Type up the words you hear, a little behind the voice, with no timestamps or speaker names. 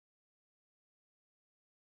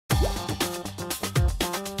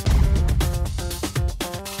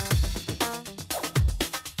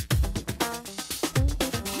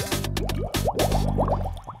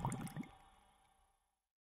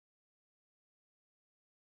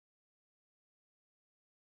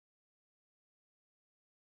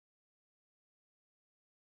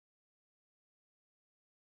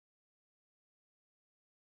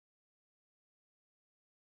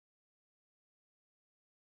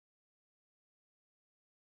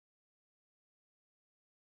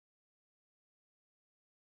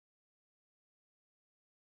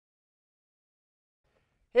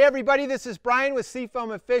Hey everybody, this is Brian with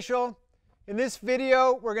Seafoam Official. In this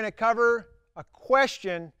video, we're going to cover a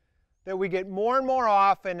question that we get more and more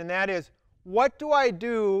often, and that is, what do I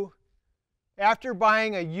do after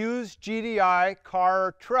buying a used GDI car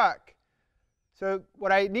or truck? So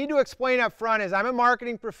what I need to explain up front is I'm a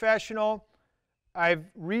marketing professional. I've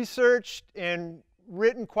researched and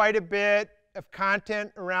written quite a bit of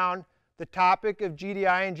content around the topic of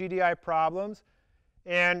GDI and GDI problems.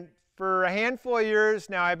 And for a handful of years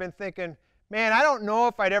now, I've been thinking, man, I don't know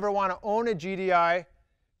if I'd ever want to own a GDI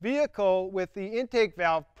vehicle with the intake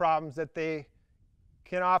valve problems that they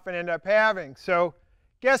can often end up having. So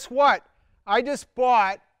guess what? I just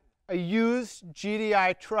bought a used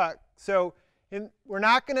GDI truck. So we're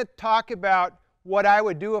not going to talk about what I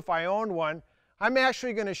would do if I owned one. I'm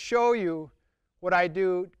actually going to show you what I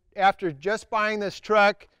do after just buying this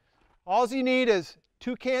truck. All you need is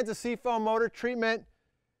 2 cans of Seafoam motor treatment,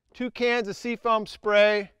 2 cans of Seafoam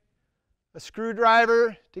spray, a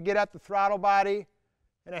screwdriver to get at the throttle body,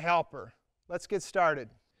 and a helper. Let's get started.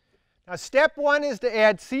 Now step 1 is to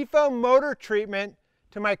add Seafoam motor treatment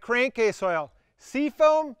to my crankcase oil.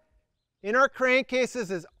 Seafoam in our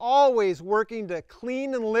crankcases is always working to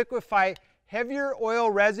clean and liquefy heavier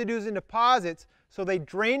oil residues and deposits so they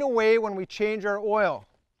drain away when we change our oil.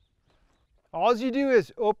 All you do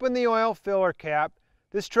is open the oil filler cap.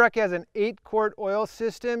 This truck has an 8-quart oil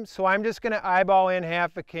system, so I'm just going to eyeball in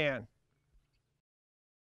half a can.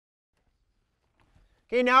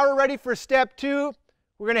 Okay, now we're ready for step 2.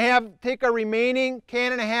 We're going to take our remaining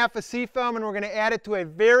can and a half of Seafoam and we're going to add it to a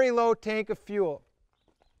very low tank of fuel.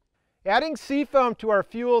 Adding Seafoam to our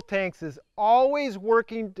fuel tanks is always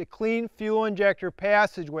working to clean fuel injector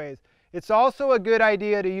passageways. It's also a good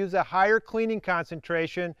idea to use a higher cleaning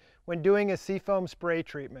concentration when doing a Seafoam spray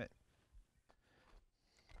treatment.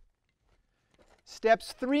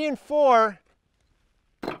 Steps 3 and 4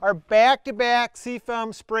 are back-to-back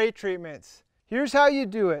Seafoam spray treatments. Here's how you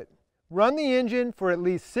do it. Run the engine for at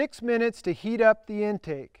least 6 minutes to heat up the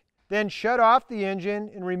intake. Then shut off the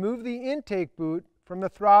engine and remove the intake boot from the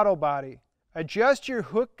throttle body. Adjust your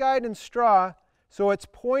hook guide and straw so it's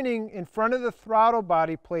pointing in front of the throttle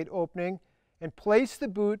body plate opening and place the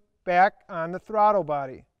boot back on the throttle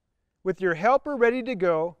body. With your helper ready to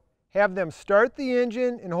go, have them start the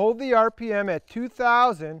engine and hold the RPM at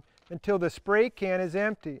 2000 until the spray can is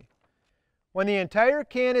empty. When the entire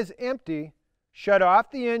can is empty, shut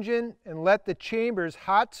off the engine and let the chambers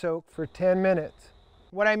hot soak for 10 minutes.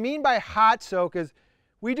 What I mean by hot soak is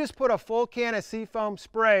we just put a full can of Seafoam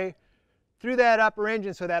spray through that upper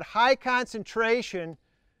engine, so that high concentration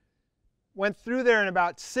went through there in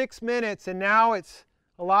about 6 minutes, and now a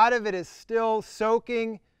lot of it is still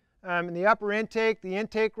soaking in the upper intake, the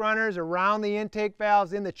intake runners, around the intake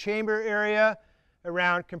valves, in the chamber area,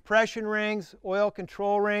 around compression rings, oil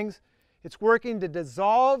control rings. It's working to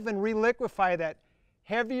dissolve and reliquefy that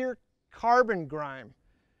heavier carbon grime.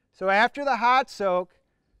 So after the hot soak,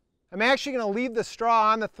 I'm actually going to leave the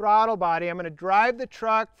straw on the throttle body. I'm going to drive the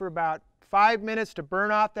truck for about 5 minutes to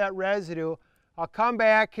burn off that residue. I'll come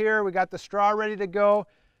back here, we got the straw ready to go,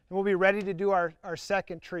 and we'll be ready to do our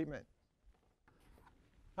second treatment.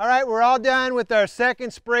 All right, we're all done with our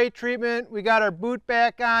second spray treatment. We got our boot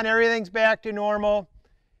back on, everything's back to normal.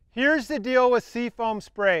 Here's the deal with Seafoam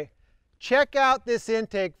spray. Check out this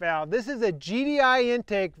intake valve. This is a GDI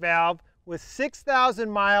intake valve with 6,000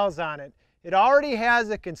 miles on it. It already has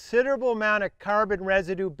a considerable amount of carbon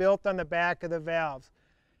residue built on the back of the valves.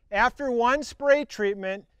 After one spray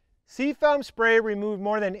treatment, Seafoam spray removed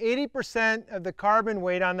more than 80% of the carbon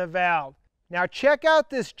weight on the valve. Now check out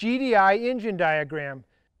this GDI engine diagram.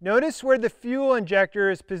 Notice where the fuel injector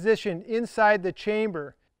is positioned inside the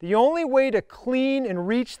chamber. The only way to clean and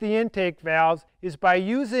reach the intake valves is by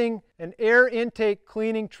using an air intake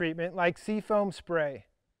cleaning treatment like Seafoam spray.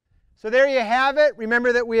 So there you have it.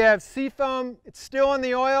 Remember that we have Seafoam, it's still in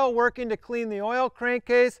the oil, working to clean the oil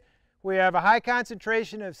crankcase. We have a high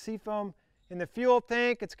concentration of Seafoam in the fuel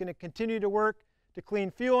tank. It's going to continue to work to clean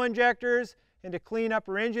fuel injectors and to clean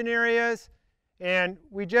upper engine areas. And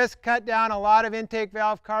we just cut down a lot of intake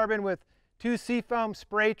valve carbon with 2 Seafoam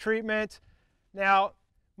spray treatments. Now,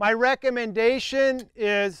 my recommendation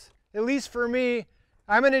is, at least for me,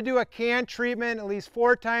 I'm going to do a can treatment at least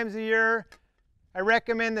 4 times a year. I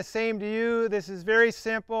recommend the same to you. This is very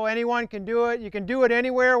simple. Anyone can do it. You can do it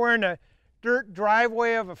anywhere. We're in a dirt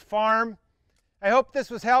driveway of a farm. I hope this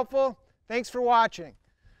was helpful. Thanks for watching.